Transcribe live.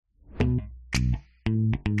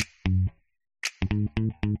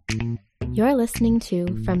You're listening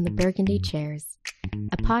to From the Burgundy Chairs,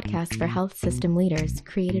 a podcast for health system leaders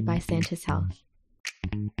created by Santis Health.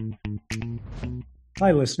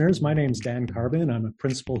 Hi, listeners. My name is Dan Carbon. I'm a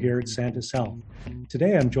principal here at Santis Health.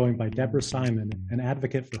 Today, I'm joined by Deborah Simon, an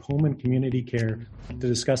advocate for home and community care, to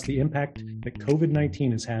discuss the impact that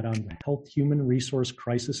COVID-19 has had on the health human resource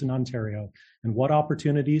crisis in Ontario and what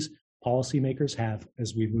opportunities policymakers have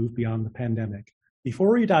as we move beyond the pandemic.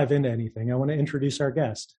 Before we dive into anything, I want to introduce our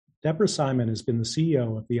guest. Deborah Simon has been the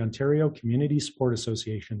CEO of the Ontario Community Support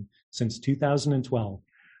Association since 2012.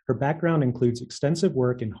 Her background includes extensive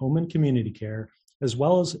work in home and community care, as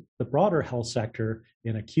well as the broader health sector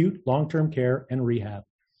in acute, long-term care, and rehab.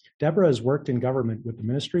 Deborah has worked in government with the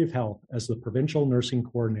Ministry of Health as the provincial nursing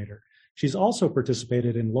coordinator. She's also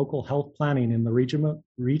participated in local health planning in the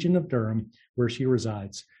region of Durham, where she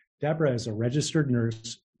resides. Deborah is a registered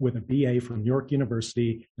nurse with a BA from York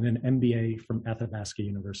University and an MBA from Athabasca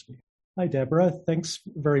University. Hi, Deborah. Thanks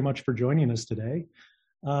very much for joining us today.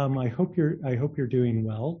 I hope you're doing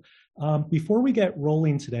well. Before we get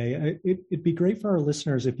rolling today, it'd be great for our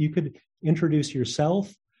listeners if you could introduce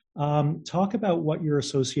yourself, talk about what your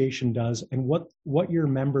association does, and what your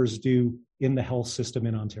members do in the health system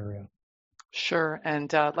in Ontario. Sure.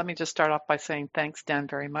 And let me just start off by saying thanks, Dan,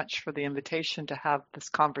 very much for the invitation to have this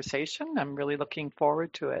conversation. I'm really looking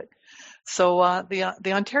forward to it. So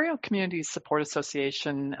the Ontario Community Support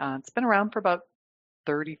Association, it's been around for about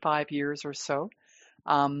 35 years or so.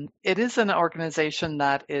 It is an organization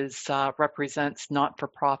that represents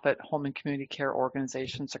not-for-profit home and community care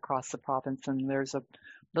organizations across the province, and there's a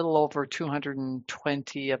little over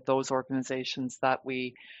 220 of those organizations that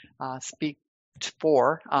we speak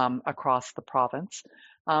for across the province.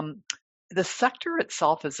 The sector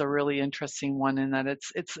itself is a really interesting one in that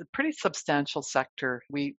it's a pretty substantial sector.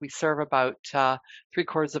 We serve about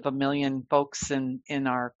 750,000 folks in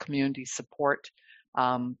our community support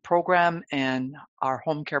program and our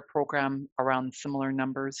home care program around similar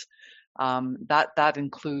numbers. That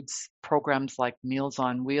includes programs like Meals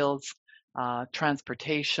on Wheels,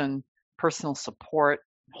 transportation, personal support,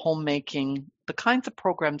 homemaking, the kinds of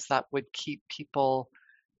programs that would keep people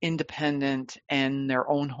independent and their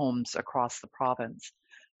own homes across the province.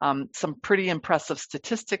 Some pretty impressive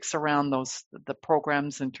statistics around the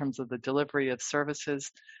programs in terms of the delivery of services.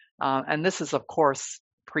 And this is, of course,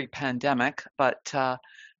 pre-pandemic, but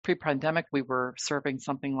pre-pandemic, we were serving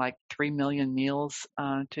something like 3 million meals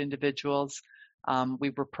to individuals. We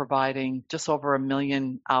were providing just over 1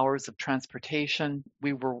 million hours of transportation.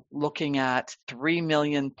 We were looking at 3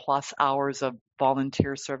 million plus hours of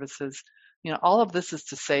volunteer services. You know, all of this is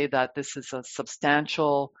to say that this is a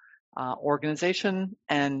substantial organization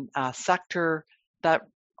and sector that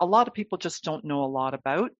a lot of people just don't know a lot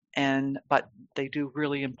about, but they do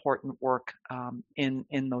really important work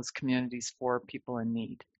in those communities for people in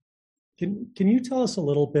need. Can you tell us a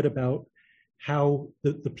little bit about how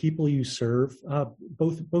the people you serve,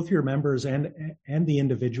 both your members and the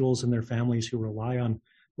individuals and their families who rely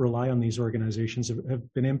on these organizations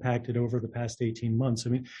have been impacted over the past 18 months?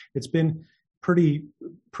 I mean, it's been pretty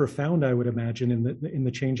profound, I would imagine, in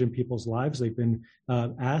the change in people's lives. They've been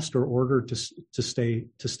asked or ordered to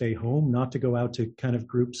stay home, not to go out to kind of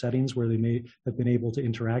group settings where they may have been able to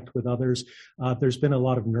interact with others. There's been a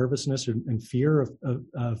lot of nervousness and fear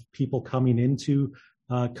of people coming into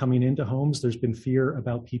homes. There's been fear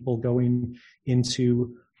about people going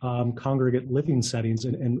into congregate living settings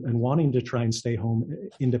and wanting to try and stay home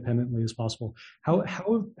independently as possible.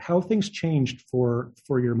 How have things changed for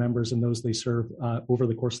your members and those they serve over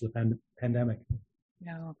the course of the pandemic?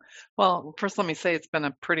 Yeah. Well, first let me say it's been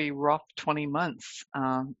a pretty rough 20 months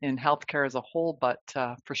in healthcare as a whole, but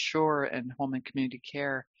for sure in home and community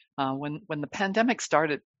care. When the pandemic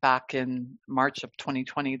started back in March of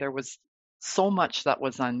 2020, there was so much that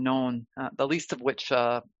was unknown, the least of which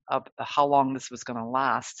of how long this was going to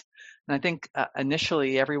last. And I think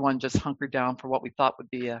initially everyone just hunkered down for what we thought would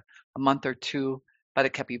be a month or two, but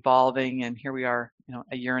it kept evolving. And here we are,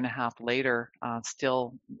 a year and a half later,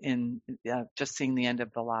 still in just seeing the end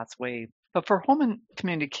of the last wave. But for home and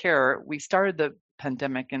community care, we started the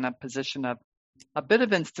pandemic in a position of a bit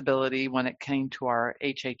of instability when it came to our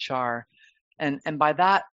HHR. And by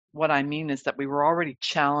that, what I mean is that we were already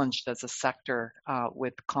challenged as a sector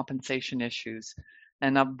with compensation issues.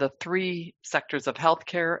 And of the three sectors of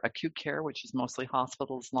healthcare, acute care, which is mostly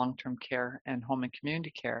hospitals, long-term care, and home and community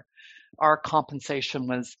care, our compensation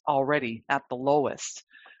was already at the lowest.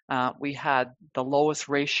 We had the lowest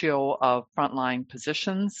ratio of frontline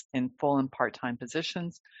positions in full and part-time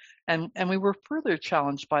positions. And we were further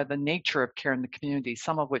challenged by the nature of care in the community,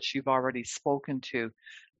 some of which you've already spoken to.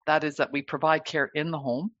 That is that we provide care in the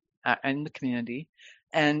home, in the community,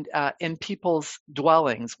 and in people's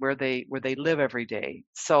dwellings where they live every day.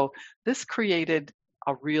 So this created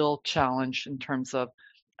a real challenge in terms of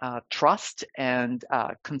trust and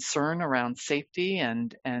concern around safety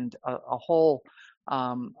and a whole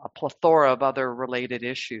a plethora of other related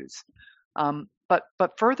issues.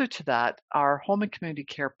 But further to that, our home and community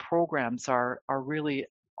care programs are really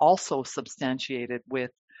also substantiated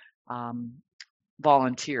with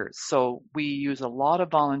volunteers. So we use a lot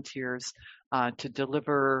of volunteers to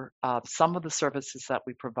deliver some of the services that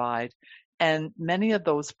we provide, and many of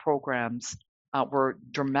those programs were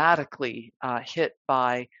dramatically hit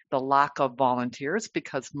by the lack of volunteers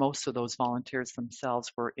because most of those volunteers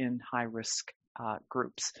themselves were in high-risk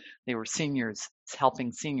groups. They were seniors,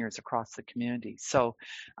 helping seniors across the community. So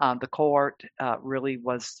the cohort really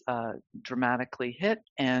was dramatically hit,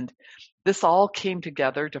 and this all came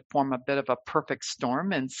together to form a bit of a perfect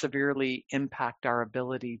storm and severely impact our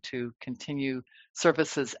ability to continue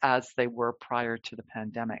services as they were prior to the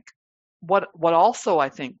pandemic. What also I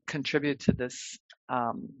think contributed to this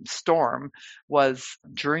storm was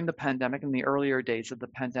during the pandemic, in the earlier days of the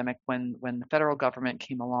pandemic, when the federal government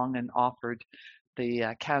came along and offered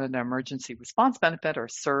the Canada Emergency Response Benefit, or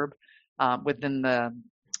CERB, within the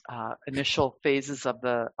initial phases of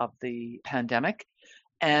the pandemic,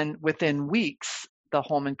 and within weeks, the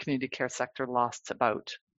home and community care sector lost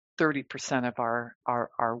about 30% of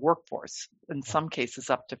our workforce, in some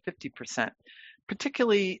cases up to 50%.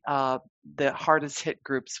 Particularly, the hardest hit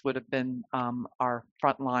groups would have been our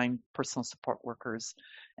frontline personal support workers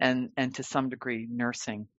and to some degree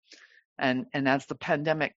nursing. And as the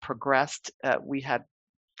pandemic progressed, we had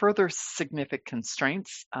further significant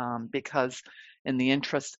constraints because in the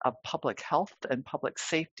interest of public health and public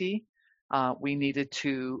safety, we needed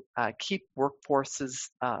to keep workforces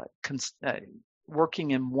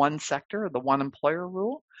working in one sector, the one employer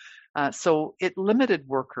rule. So it limited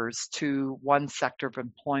workers to one sector of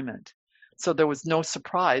employment. So there was no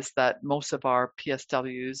surprise that most of our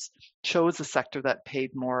PSWs chose a sector that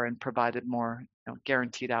paid more and provided more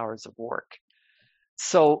guaranteed hours of work.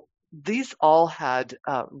 So these all had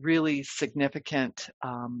really significant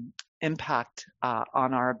impact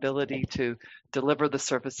on our ability to deliver the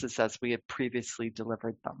services as we had previously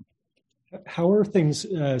delivered them. How are things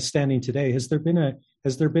standing today? Has there been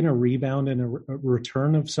a rebound and a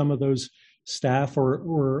return of some of those staff,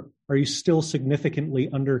 or are you still significantly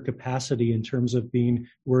under capacity in terms of being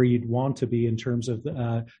where you'd want to be in terms of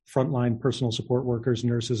frontline personal support workers,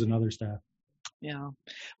 nurses, and other staff? Yeah,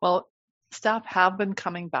 well, staff have been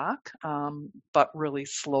coming back, but really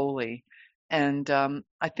slowly. And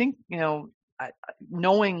I think,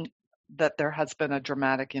 knowing that there has been a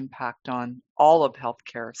dramatic impact on all of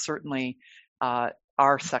healthcare, certainly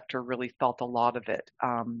our sector really felt a lot of it.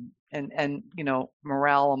 And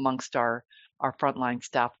morale amongst our frontline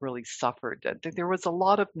staff really suffered. There was a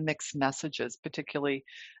lot of mixed messages, particularly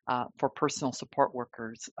for personal support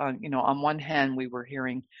workers. On one hand, we were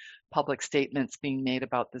hearing public statements being made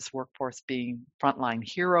about this workforce being frontline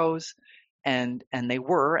heroes, and they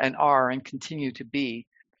were and are and continue to be.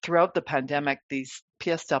 Throughout the pandemic, these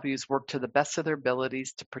PSWs worked to the best of their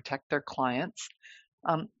abilities to protect their clients.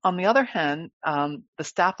 On the other hand, the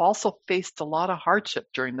staff also faced a lot of hardship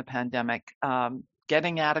during the pandemic,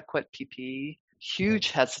 getting adequate PPE, huge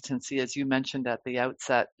hesitancy, as you mentioned at the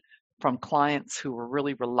outset, from clients who were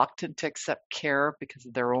really reluctant to accept care because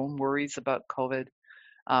of their own worries about COVID,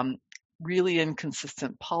 really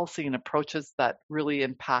inconsistent policy and approaches that really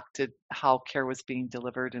impacted how care was being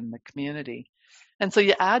delivered in the community. And so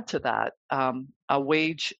you add to that a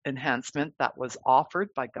wage enhancement that was offered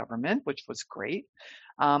by government, which was great,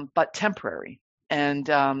 but temporary. And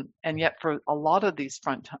yet for a lot of these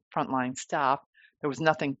frontline staff, there was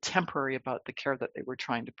nothing temporary about the care that they were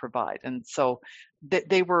trying to provide. And so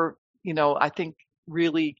they were, I think,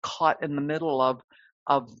 really caught in the middle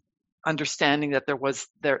of understanding that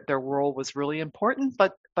their role was really important,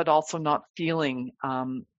 but also not feeling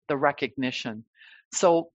the recognition.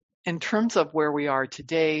 So in terms of where we are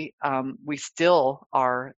today, we still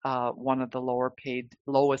are one of the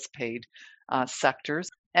lowest paid sectors,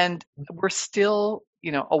 and we're still,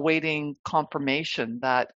 awaiting confirmation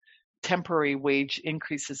that temporary wage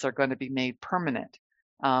increases are going to be made permanent.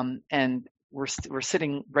 And we're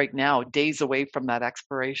sitting right now days away from that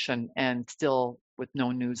expiration, and still with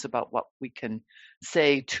no news about what we can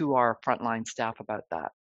say to our frontline staff about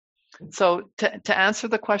that. So to answer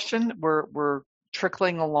the question, we're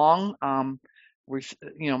trickling along.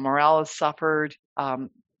 Morale has suffered,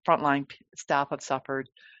 frontline staff have suffered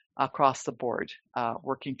across the board,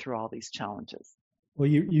 working through all these challenges. Well,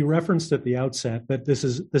 you referenced at the outset that this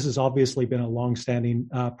has obviously been a longstanding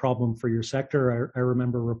problem for your sector. I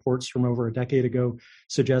remember reports from over a decade ago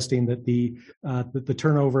suggesting that the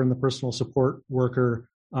turnover in the personal support worker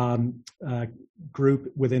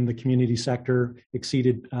group within the community sector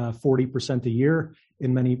exceeded 40% a year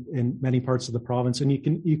in many parts of the province, and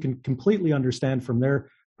you can completely understand from their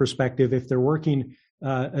perspective if they're working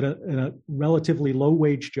in a relatively low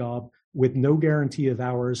wage job with no guarantee of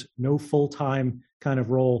hours, no full-time kind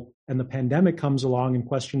of role, and the pandemic comes along and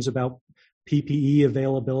questions about PPE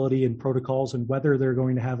availability and protocols and whether they're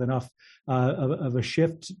going to have enough of a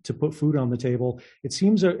shift to put food on the table. It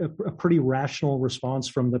seems a pretty rational response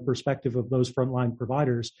from the perspective of those frontline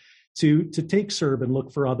providers to take CERB and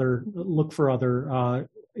look for other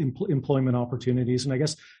employment opportunities. And I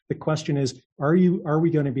guess the question is, are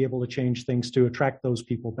we going to be able to change things to attract those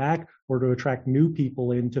people back, or to attract new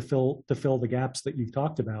people in to fill the gaps that you've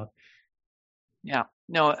talked about? Yeah,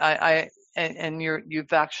 no, and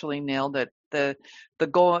you've actually nailed it. The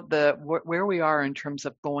goal, where we are in terms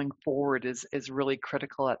of going forward is really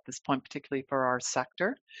critical at this point, particularly for our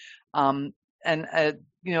sector. We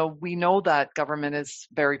know that government is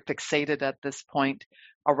very fixated at this point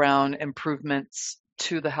around improvements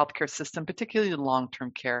to the healthcare system, particularly long-term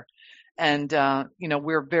care. And,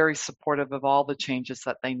 we're very supportive of all the changes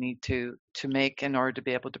that they need to make in order to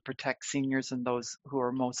be able to protect seniors and those who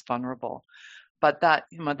are most vulnerable. But that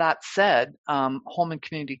said, home and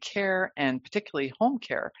community care, and particularly home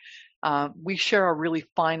care, we share a really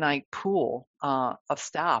finite pool of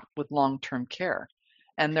staff with long-term care.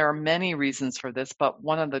 And there are many reasons for this, but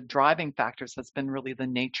one of the driving factors has been really the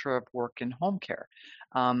nature of work in home care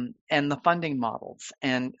and the funding models.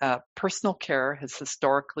 And personal care has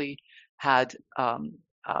historically had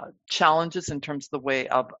challenges in terms of the way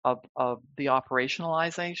of the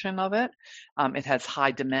operationalization of it. It has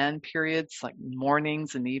high demand periods like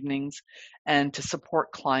mornings and evenings, and to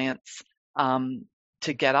support clients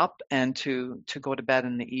to get up and to go to bed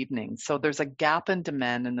in the evening. So there's a gap in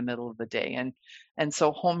demand in the middle of the day. And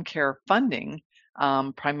so home care funding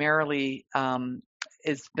primarily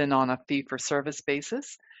has been on a fee for service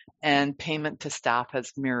basis, and payment to staff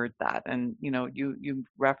has mirrored that. And you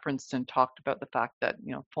referenced and talked about the fact that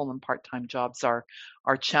full and part-time jobs are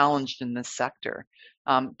challenged in this sector.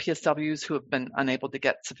 PSWs who have been unable to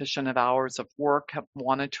get sufficient of hours of work have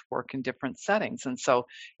wanted to work in different settings, and so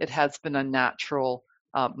it has been a natural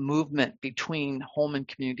movement between home and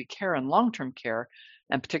community care and long-term care,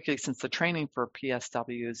 and particularly since the training for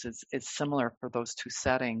PSWs is similar for those two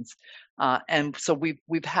settings. And so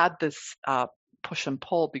we've had this push and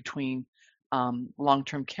pull between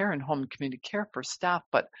long-term care and home and community care for staff,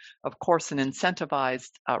 but of course an incentivized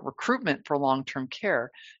recruitment for long-term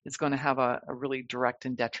care is going to have a really direct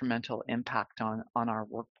and detrimental impact on our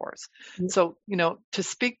workforce. Yeah. So, to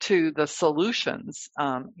speak to the solutions,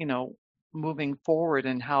 moving forward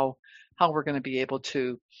and how we're going to be able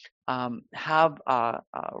to have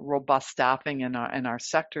robust staffing in our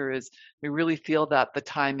sector, is we really feel that the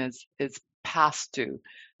time is past due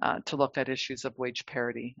to look at issues of wage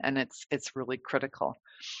parity, and it's really critical.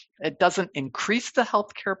 It doesn't increase the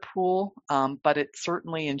healthcare pool, but it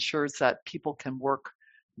certainly ensures that people can work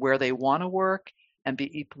where they want to work and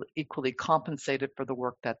be equally compensated for the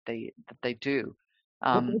work that they do.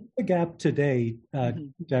 What's the gap today,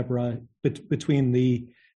 Deborah, between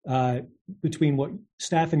what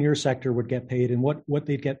staff in your sector would get paid and what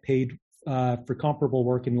they'd get paid for comparable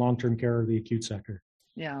work in long-term care or the acute sector?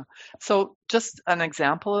 Yeah. So just an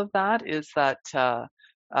example of that is that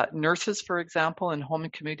nurses, for example, in home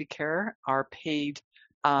and community care are paid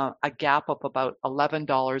a gap of about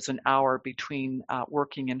 $11 an hour between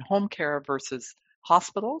working in home care versus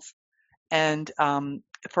hospitals. And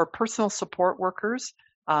for personal support workers,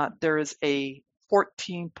 there is on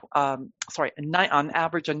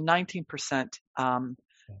average, a 19%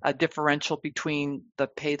 a differential between the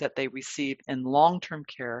pay that they receive in long-term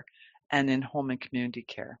care and in home and community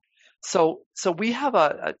care. So we have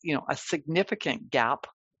a significant gap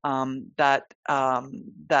that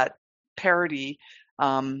parity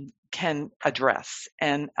can address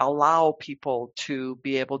and allow people to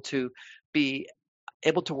be able to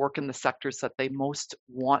work in the sectors that they most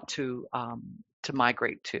want to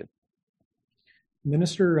migrate to.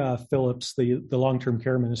 Minister Phillips, the long-term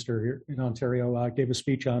care minister here in Ontario, gave a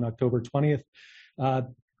speech on October 20th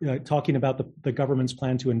talking about the government's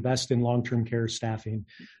plan to invest in long-term care staffing.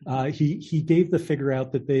 He gave the figure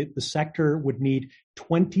out that the sector would need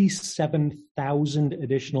 27,000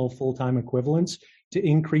 additional full-time equivalents to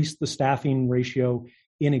increase the staffing ratio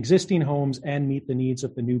in existing homes and meet the needs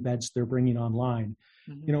of the new beds they're bringing online.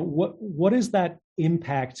 Mm-hmm. What is that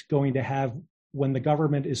impact going to have when the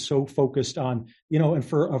government is so focused on, and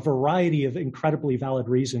for a variety of incredibly valid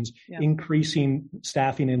reasons, increasing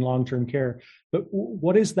staffing in long-term care. But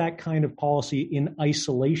what is that kind of policy in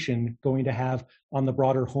isolation going to have on the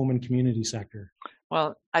broader home and community sector?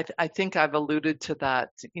 Well, I think I've alluded to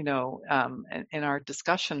that, in our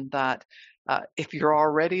discussion that if you're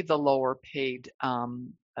already the lower paid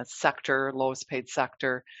sector, lowest paid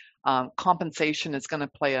sector, compensation is going to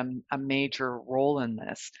play a major role in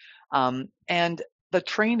this. And the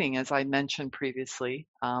training, as I mentioned previously,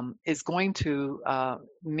 is going to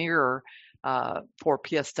mirror for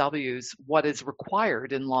PSWs what is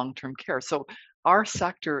required in long-term care. So our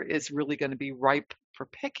sector is really going to be ripe for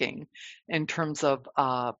picking in terms of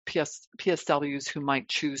PSWs who might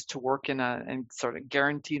choose to work in a sort of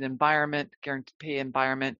guaranteed pay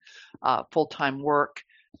environment, full-time work,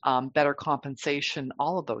 better compensation,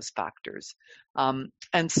 all of those factors.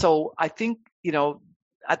 And so I think,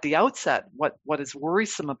 at the outset, what is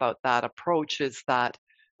worrisome about that approach is that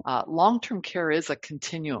long-term care is a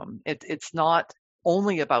continuum. It's not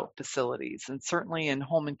only about facilities, and certainly in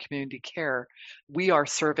home and community care, we are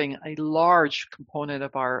serving a large component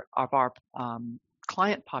of our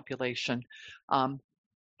client population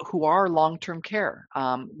who are long-term care.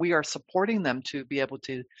 We are supporting them to be able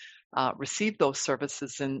to receive those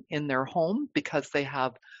services in their home because they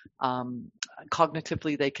have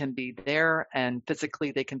cognitively they can be there, and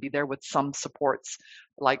physically they can be there with some supports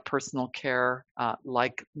like personal care,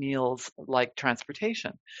 like meals, like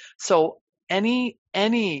transportation. So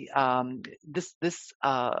this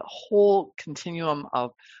whole continuum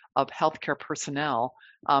of healthcare personnel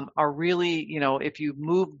are really, if you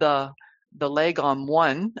move the leg on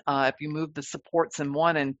one, if you move the supports in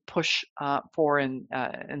one and push for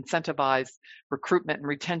incentivized recruitment and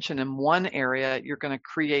retention in one area, you're going to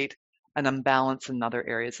create an imbalance in other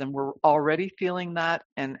areas. And we're already feeling that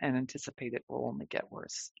and anticipate it will only get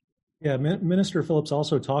worse. Yeah, Minister Phillips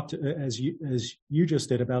also talked, as you just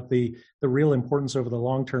did, about the real importance over the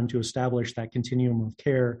long term to establish that continuum of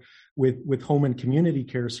care with home and community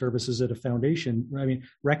care services at a foundation. I mean,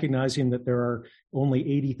 recognizing that there are only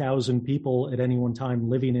 80,000 people at any one time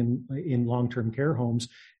living in long-term care homes,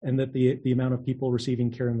 and that the amount of people receiving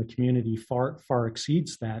care in the community far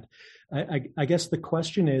exceeds that. I guess the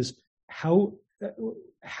question is, how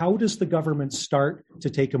does the government start to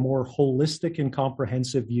take a more holistic and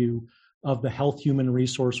comprehensive view of the health human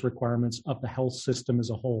resource requirements of the health system as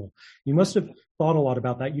a whole? You must have thought a lot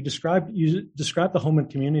about that. You described the home and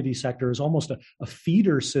community sector as almost a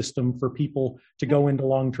feeder system for people to go into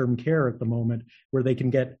long-term care at the moment, where they can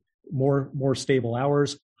get more stable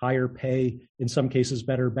hours, higher pay, in some cases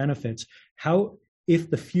better benefits.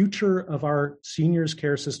 If the future of our seniors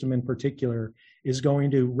care system in particular is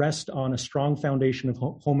going to rest on a strong foundation of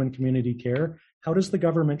home and community care, how does the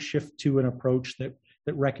government shift to an approach that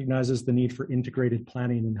recognizes the need for integrated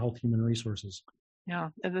planning and health human resources? Yeah,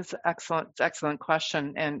 it is an excellent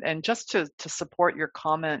question. And just to support your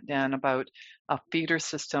comment, Dan, about a feeder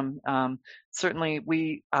system, certainly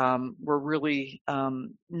we were really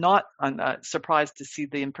not surprised to see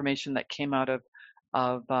the information that came out of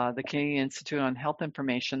the Canadian Institute on Health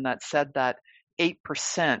Information that said that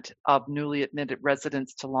 8% of newly admitted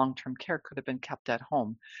residents to long-term care could have been kept at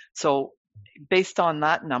home. So based on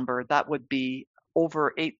that number, that would be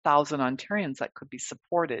over 8,000 Ontarians that could be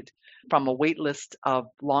supported from a wait list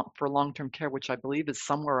for long-term care, which I believe is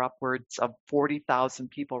somewhere upwards of 40,000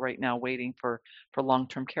 people right now waiting for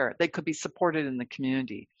long-term care. They could be supported in the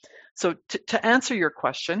community. So to answer your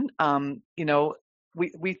question,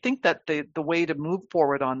 we think that the way to move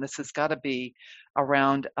forward on this has got to be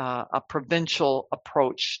around a provincial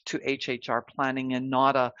approach to HHR planning and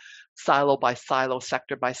not a silo by silo,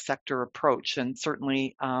 sector by sector approach. And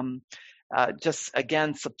certainly just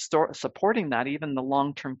again supporting that, even the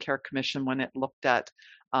Long-Term Care Commission, when it looked at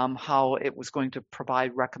how it was going to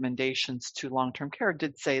provide recommendations to long-term care,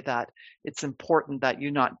 did say that it's important that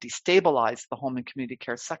you not destabilize the home and community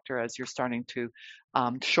care sector as you're starting to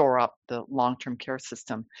shore up the long-term care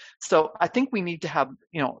system. So I think we need to have,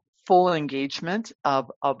 full engagement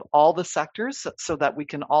of all the sectors so that we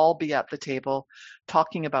can all be at the table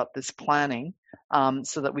talking about this planning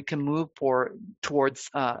so that we can move towards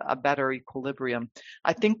a better equilibrium.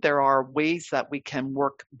 I think there are ways that we can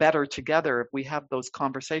work better together if we have those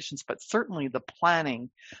conversations, but certainly the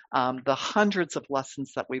planning, the hundreds of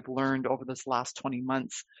lessons that we've learned over this last 20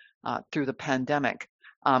 months through the pandemic,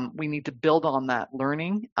 we need to build on that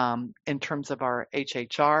learning in terms of our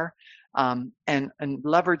HHR, and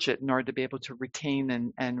leverage it in order to be able to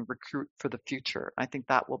retain and recruit for the future. I think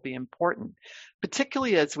that will be important,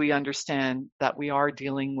 particularly as we understand that we are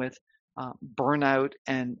dealing with burnout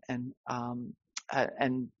and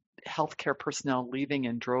and healthcare personnel leaving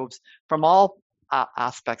in droves from all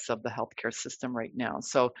aspects of the healthcare system right now.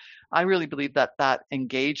 So I really believe that that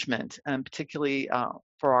engagement, and particularly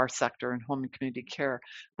for our sector in home and community care,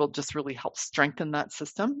 will just really help strengthen that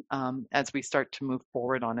system as we start to move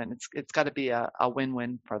forward on it. It's got to be a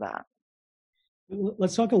win-win for that.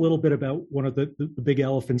 Let's talk a little bit about one of the big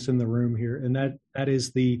elephants in the room here, and that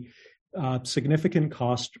is the significant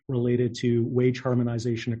cost related to wage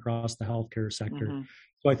harmonization across the healthcare sector. Mm-hmm.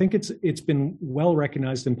 So I think it's been well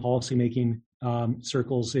recognized in policymaking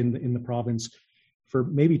circles in the province for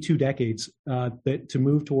maybe 2 decades that to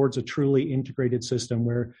move towards a truly integrated system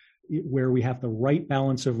where we have the right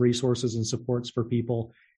balance of resources and supports for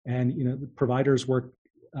people, and the providers work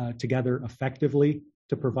together effectively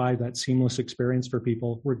to provide that seamless experience for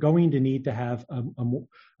people. We're going to need to have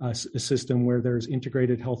a system where there's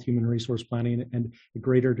integrated health human resource planning and a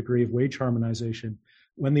greater degree of wage harmonization.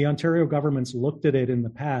 When the Ontario government's looked at it in the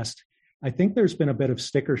past, I think there's been a bit of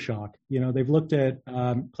sticker shock. They've looked at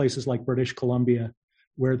places like British Columbia,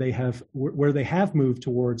 where they have moved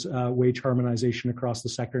towards wage harmonization across the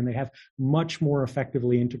sector, and they have much more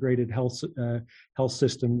effectively integrated health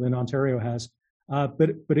system than Ontario has.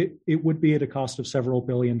 But it would be at a cost of several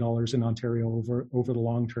 $billion in Ontario over the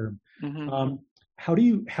long term. Mm-hmm. How do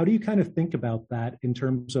you kind of think about that in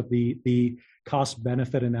terms of the cost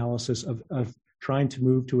benefit analysis of trying to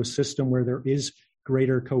move to a system where there is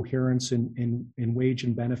greater coherence in wage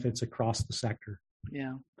and benefits across the sector?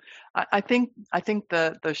 Yeah. I think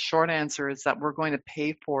the short answer is that we're going to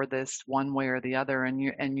pay for this one way or the other,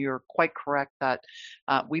 and you're quite correct that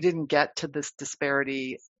we didn't get to this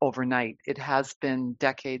disparity overnight. It has been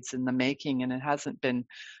decades in the making, and it hasn't been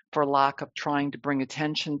for lack of trying to bring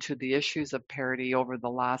attention to the issues of parity over the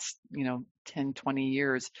last 10, 20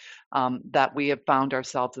 years that we have found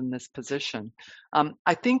ourselves in this position.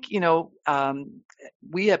 I think,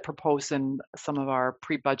 we had proposed in some of our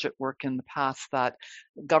pre-budget work in the past that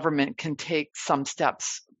government can take some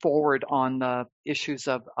steps forward on the issues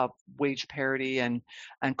of wage parity and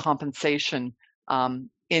compensation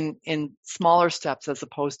in smaller steps as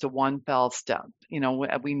opposed to one fell step. We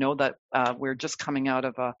know that we're just coming out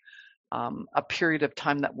of a period of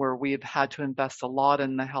time where we have had to invest a lot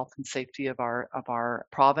in the health and safety of our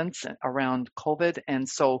province around COVID, and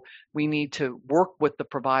so we need to work with the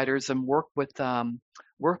providers and work with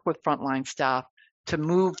frontline staff to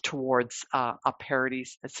move towards a parity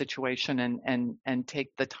situation and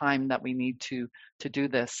take the time that we need to do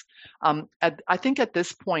this. I think at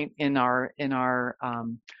this point in our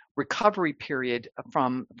recovery period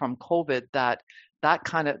from COVID,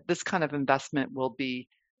 this kind of investment will be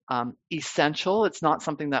essential. It's not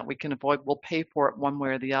something that we can avoid. We'll pay for it one way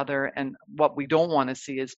or the other. And what we don't want to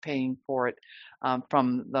see is paying for it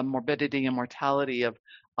from the morbidity and mortality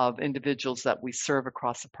of individuals that we serve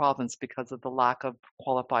across the province because of the lack of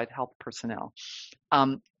qualified health personnel.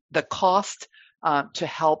 The cost to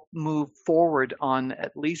help move forward on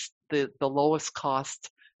at least the lowest cost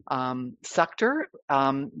sector,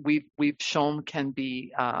 we've shown can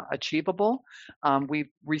be achievable. We've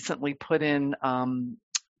recently put in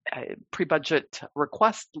a pre-budget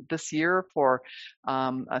request this year for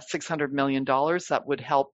 $600 million that would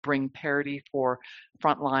help bring parity for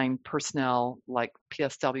frontline personnel like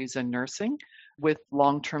PSWs and nursing with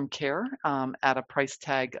long-term care at a price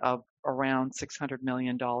tag of around $600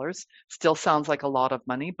 million. Still sounds like a lot of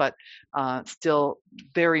money, but still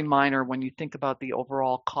very minor when you think about the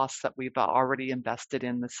overall costs that we've already invested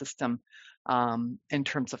in the system in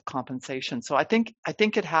terms of compensation. So I think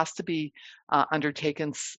it has to be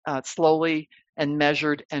undertaken slowly and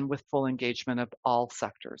measured and with full engagement of all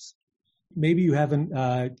sectors. Maybe you haven't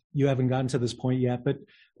gotten to this point yet, but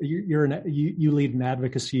you lead an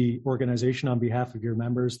advocacy organization on behalf of your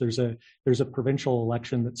members. There's a provincial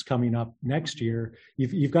election that's coming up next year.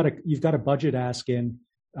 You've got a budget ask in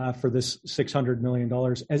for this $600 million.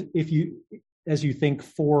 As you think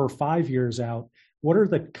 4 or 5 years out, what are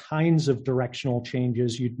the kinds of directional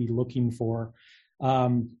changes you'd be looking for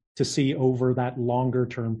to see over that longer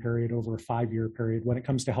term period, over a 5-year period, when it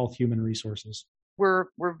comes to health human resources? We're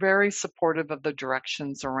very supportive of the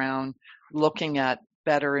directions around looking at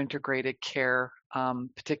better integrated care,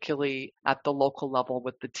 particularly at the local level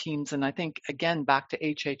with the teams. And I think, again, back to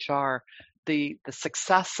HHR, the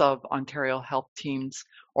success of Ontario Health Teams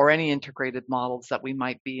or any integrated models that we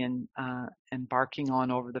might be embarking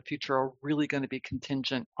on over the future are really going to be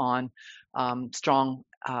contingent on strong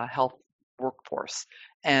health workforce.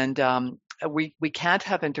 And we can't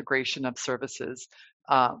have integration of services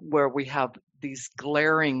where we have these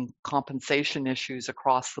glaring compensation issues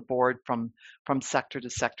across the board from sector to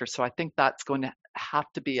sector. So I think that's going to have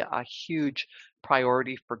to be a huge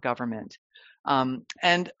priority for government.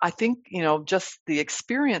 And I think, just the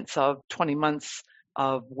experience of 20 months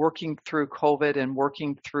of working through COVID and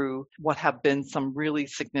working through what have been some really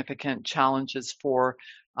significant challenges for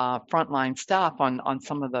frontline staff on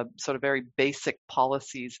some of the sort of very basic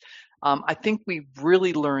policies. I think we've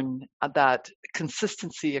really learned that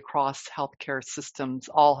consistency across healthcare systems,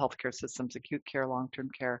 all healthcare systems, acute care, long-term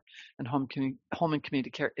care, and home and community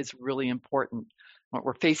care is really important.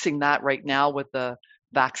 We're facing that right now with the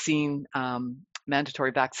vaccine,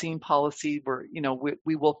 mandatory vaccine policy, where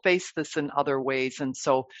we will face this in other ways. And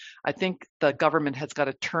so I think the government has got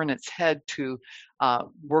to turn its head to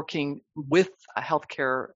working with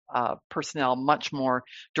healthcare personnel much more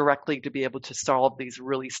directly to be able to solve these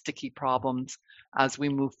really sticky problems as we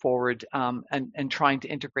move forward, and trying to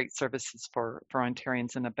integrate services for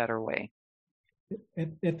Ontarians in a better way.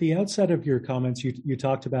 At the outset of your comments, you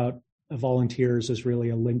talked about volunteers as really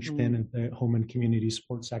a linchpin in the home and community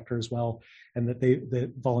support sector as well, and that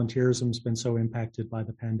volunteerism's been so impacted by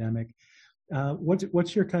the pandemic.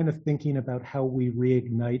 What's your kind of thinking about how we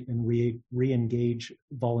reignite and re-engage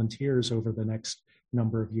volunteers over the next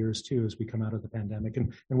number of years too, as we come out of the pandemic,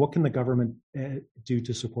 and what can the government do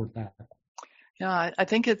to support that? Yeah, I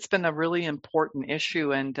think it's been a really important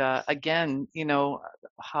issue, and again,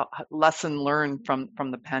 lesson learned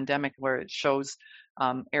from the pandemic, where it shows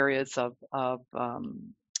areas of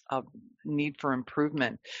need for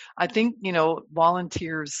improvement. I think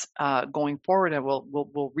volunteers going forward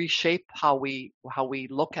will reshape how we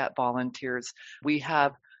look at volunteers. We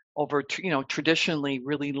have traditionally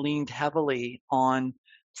really leaned heavily on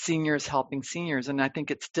seniors helping seniors, and I think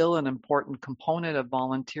it's still an important component of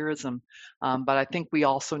volunteerism. But I think we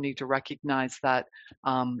also need to recognize that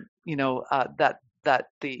that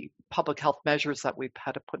the public health measures that we've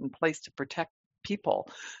had to put in place to protect people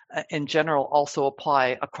in general also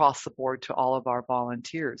apply across the board to all of our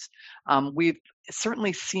volunteers. We've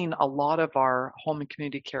certainly seen a lot of our home and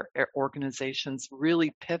community care organizations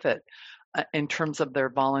really pivot in terms of their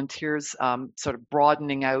volunteers, sort of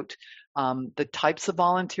broadening out the types of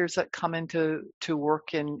volunteers that come into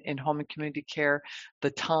work in home and community care, the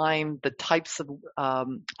types of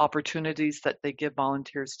opportunities that they give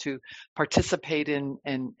volunteers to participate in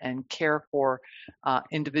and care for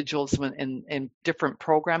individuals in different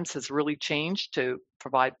programs has really changed to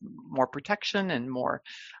provide more protection and more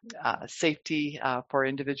safety for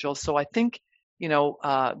individuals. So I think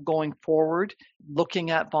going forward, looking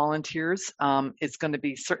at volunteers is going to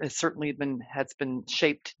be has been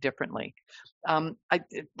shaped differently. I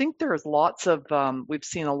think there's lots of we've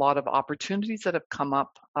seen a lot of opportunities that have come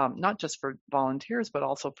up, not just for volunteers but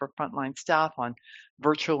also for frontline staff on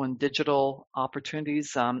virtual and digital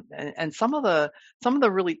opportunities, and some of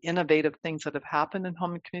the really innovative things that have happened in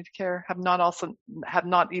home and community care have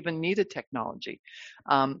not even needed technology.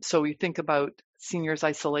 So you think about seniors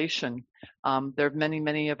isolation. There are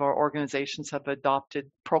many of our organizations have adopted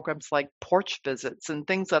programs like porch visits and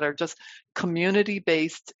things that are just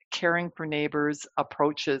community-based, caring for neighbors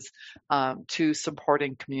approaches to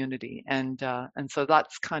supporting community, and so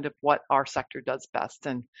that's kind of what our sector does best.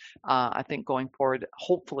 And I think going forward,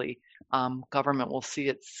 hopefully, government will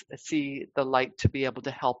see the light to be able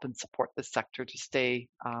to help and support the sector to stay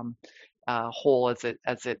whole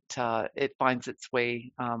as it finds its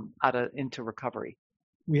way into recovery.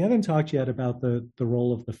 We haven't talked yet about the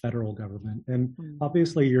role of the federal government, and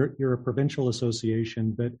obviously you're a provincial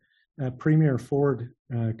association, but Premier Ford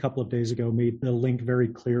a couple of days ago made the link very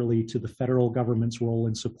clearly to the federal government's role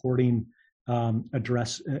in supporting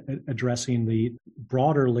addressing the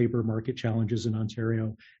broader labor market challenges in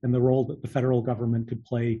Ontario, and the role that the federal government could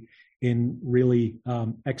play in really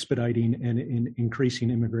expediting and in increasing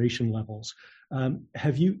immigration levels.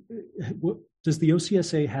 Does the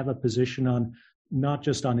OCSA have a position on not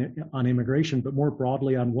just on immigration, but more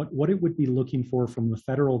broadly on what it would be looking for from the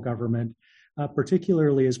federal government,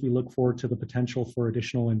 particularly as we look forward to the potential for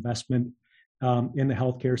additional investment in the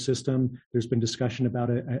healthcare system? There's been discussion about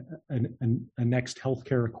a next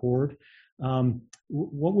healthcare accord.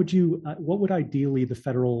 What would ideally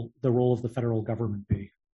the role of the federal government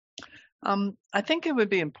be? I think it would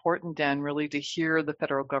be important, Dan, really to hear the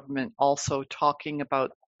federal government also talking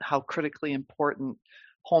about how critically important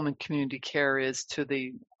home and community care is to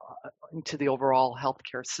the overall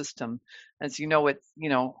healthcare system. As you know,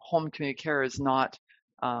 home and community care is not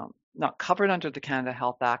covered under the Canada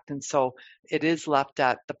Health Act, and so it is left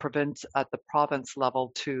at the province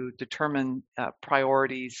level to determine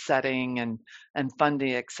priorities setting and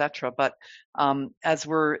funding, etc. But as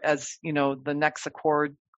the next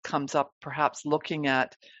accord comes up, perhaps looking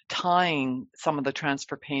at tying some of the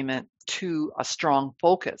transfer payment to a strong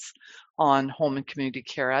focus on home and community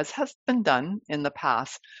care, as has been done in the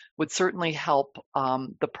past, would certainly help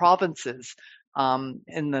the provinces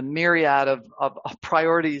in the myriad of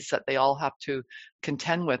priorities that they all have to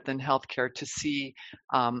contend with in healthcare to see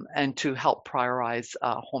and to help prioritize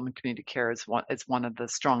home and community care as one of the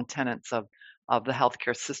strong tenets of the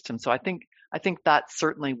healthcare system. So I think that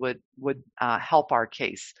certainly would help our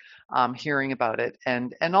case, hearing about it,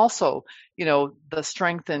 and also, the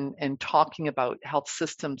strength in talking about health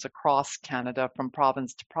systems across Canada from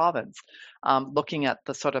province to province, looking at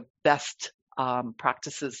the sort of best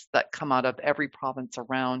practices that come out of every province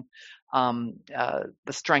around the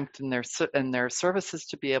strength in their services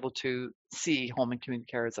to be able to see home and community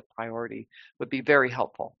care as a priority would be very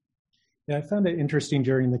helpful. Yeah, I found it interesting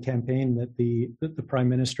during the campaign that the Prime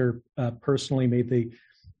Minister personally made the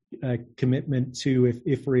commitment to,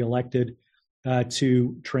 if reelected,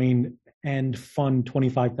 to train and fund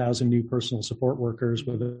 25,000 new personal support workers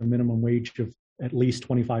with a minimum wage of at least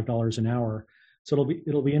 $25 an hour. So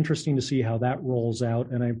it'll be interesting to see how that rolls out,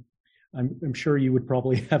 and I'm sure you would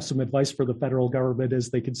probably have some advice for the federal government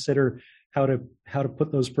as they consider how to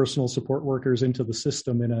put those personal support workers into the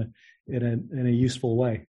system in a useful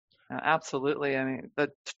way. Absolutely. I mean, the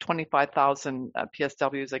 25,000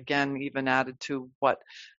 PSWs, again, even added to what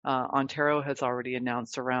Ontario has already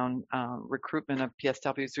announced around recruitment of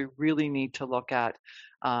PSWs. We really need to look at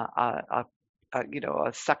a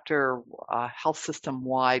sector, health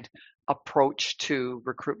system-wide approach to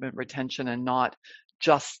recruitment retention, and not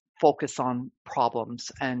just focus on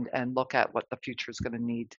problems and look at what the future is going to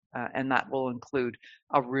need. And that will include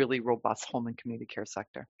a really robust home and community care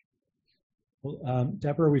sector. Well,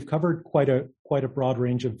 Deborah, we've covered quite a broad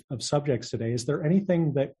range of subjects today. Is there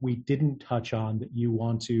anything that we didn't touch on that you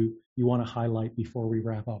want to highlight before we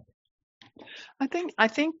wrap up? I think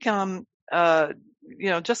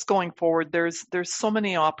just going forward, there's so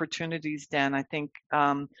many opportunities, Dan. I think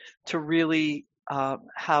to really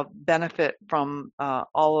have benefit from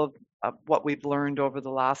all of what we've learned over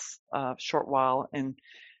the last short while in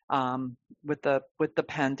with the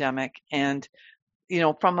pandemic. And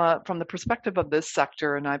from the perspective of this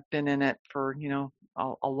sector, and I've been in it for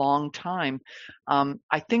a long time,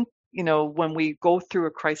 I think when we go through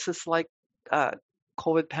a crisis like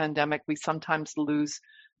COVID pandemic, we sometimes lose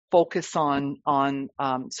focus on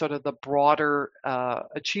sort of the broader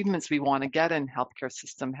achievements we want to get in healthcare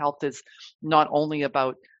system. Health is not only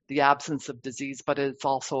about the absence of disease, but it's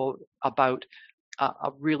also about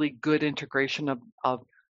a really good integration of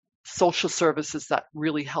social services that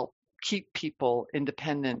really help keep people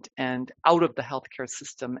independent and out of the healthcare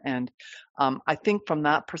system. And I think from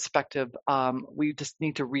that perspective, we just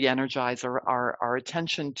need to re-energize our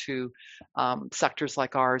attention to sectors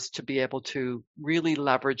like ours to be able to really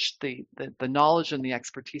leverage the knowledge and the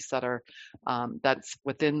expertise that's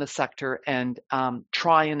within the sector, and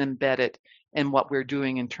try and embed it in what we're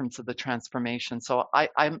doing in terms of the transformation. So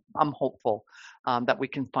I'm hopeful that we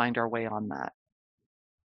can find our way on that.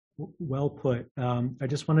 Well put. I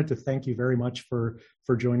just wanted to thank you very much for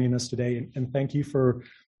joining us today, and thank you for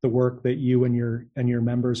the work that you and your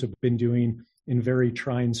members have been doing in very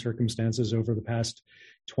trying circumstances over the past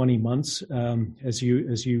 20 months. As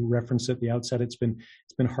you referenced at the outset, it's been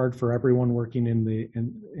hard for everyone working in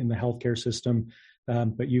the healthcare system,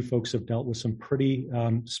 but you folks have dealt with some pretty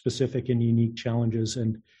specific and unique challenges,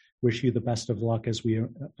 and wish you the best of luck as we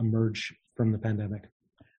emerge from the pandemic.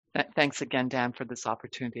 Thanks again, Dan, for this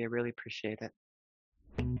opportunity. I really appreciate it.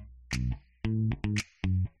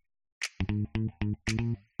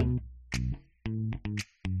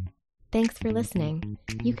 Thanks for listening.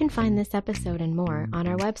 You can find this episode and more on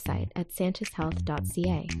our website at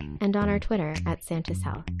santishealth.ca and on our Twitter at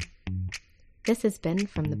santishealth. This has been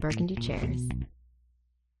From the Burgundy Chairs.